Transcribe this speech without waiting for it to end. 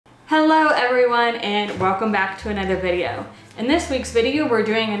Hello everyone and welcome back to another video. In this week's video we're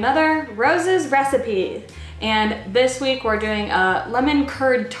doing another Rose's recipe, and this week we're doing a lemon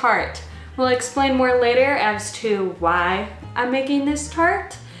curd tart. We'll explain more later as to why I'm making this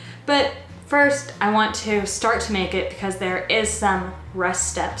tart, but first I want to start to make it because there is some rest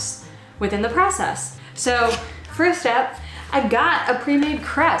steps within the process. So first step, I got a pre-made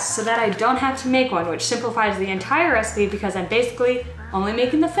crust so that I don't have to make one, which simplifies the entire recipe because I'm basically only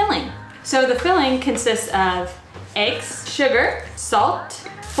making the filling. So the filling consists of eggs, sugar, salt,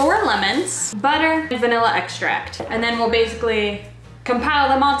 4 lemons, butter, and vanilla extract. And then we'll basically compile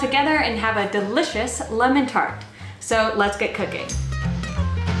them all together and have a delicious lemon tart. So let's get cooking.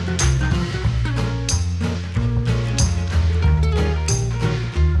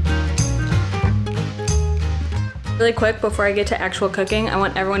 Really quick, before I get to actual cooking, I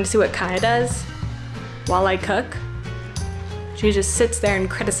want everyone to see what Kaya does while I cook. She just sits there and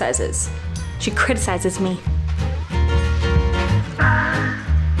criticizes. She criticizes me.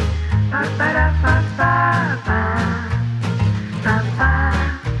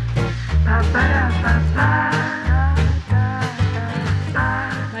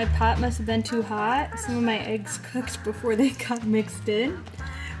 My pot must have been too hot. Some of my eggs cooked before they got mixed in.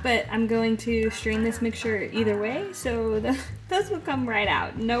 But I'm going to strain this mixture either way, so those will come right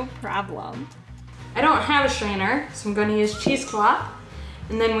out, no problem. I don't have a strainer, so I'm going to use cheesecloth,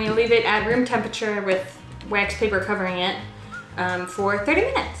 and then we leave it at room temperature with wax paper covering it for 30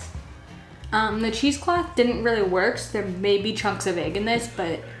 minutes. The cheesecloth didn't really work, so there may be chunks of egg in this,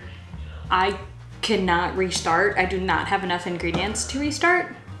 but I cannot restart. I do not have enough ingredients to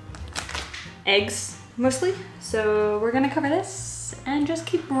restart. Eggs, mostly. So we're gonna cover this and just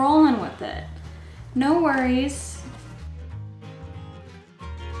keep rolling with it. No worries.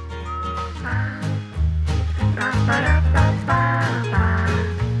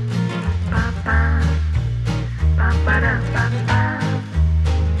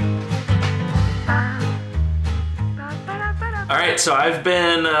 Alright, so I've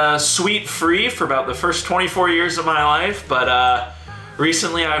been sweet free for about the first 24 years of my life, but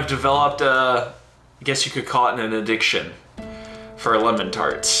recently I've developed I guess you could call it an addiction for lemon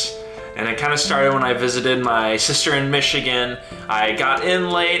tarts. And it kind of started when I visited my sister in Michigan. I got in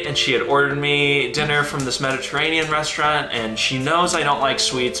late and she had ordered me dinner from this Mediterranean restaurant, and she knows I don't like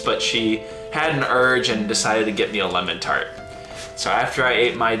sweets, but she had an urge and decided to get me a lemon tart. So after I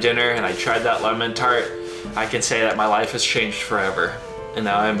ate my dinner and I tried that lemon tart, I can say that my life has changed forever. And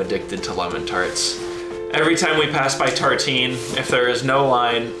now I'm addicted to lemon tarts. Every time we pass by Tartine, if there is no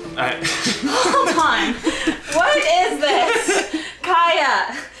line, Hold on. What is this?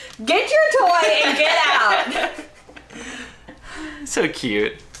 Kaya, get your toy and get out. So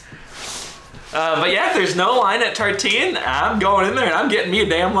cute. But yeah, if there's no line at Tartine, I'm going in there and I'm getting me a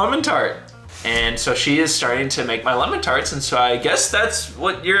damn lemon tart. And so she is starting to make my lemon tarts, and so I guess that's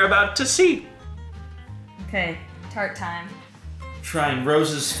what you're about to see. Okay, tart time. Trying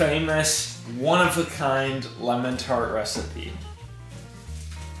Rose's famous, one-of-a-kind lemon tart recipe.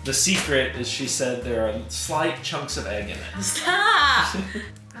 The secret is, she said, there are slight chunks of egg in it. Stop!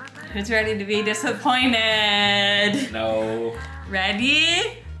 Who's ready to be disappointed? No.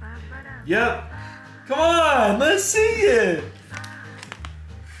 Ready? Yep. Come on, let's see it.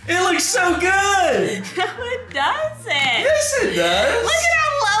 It looks so good. No, it doesn't. Yes, it does. Look at how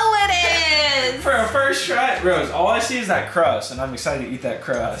low it is. For a first try, Rose, all I see is that crust, and I'm excited to eat that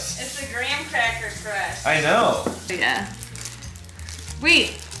crust. It's the graham cracker crust. I know. Yeah.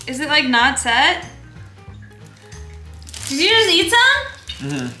 Wait, is it like not set? Did you just eat some?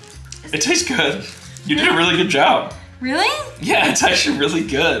 Mm-hmm. It tastes good. You did a really good job. Really? Yeah, it's actually really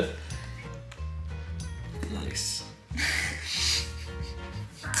good. Nice.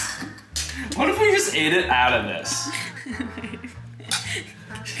 What if we just ate it out of this?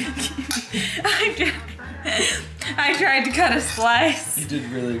 I tried to cut a slice. You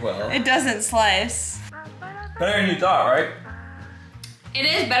did really well. It doesn't slice. Better than you thought, right? It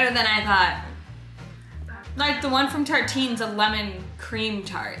is better than I thought. Like the one from Tartine's a lemon cream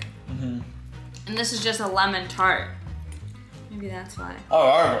tart. Mm-hmm. And this is just a lemon tart. Maybe that's why. Oh,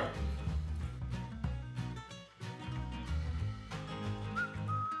 alright.